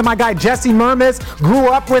shout out to my guy, Jesse Mermis. Grew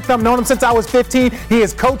up with him, known him since I was 15. He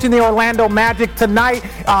is coaching the Orlando Magic tonight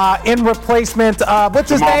in replacement. What's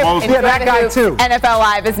his name? Yeah, that guy, too. NFL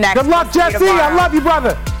Live is next. Good luck, Jesse. I love you,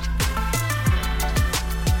 brother.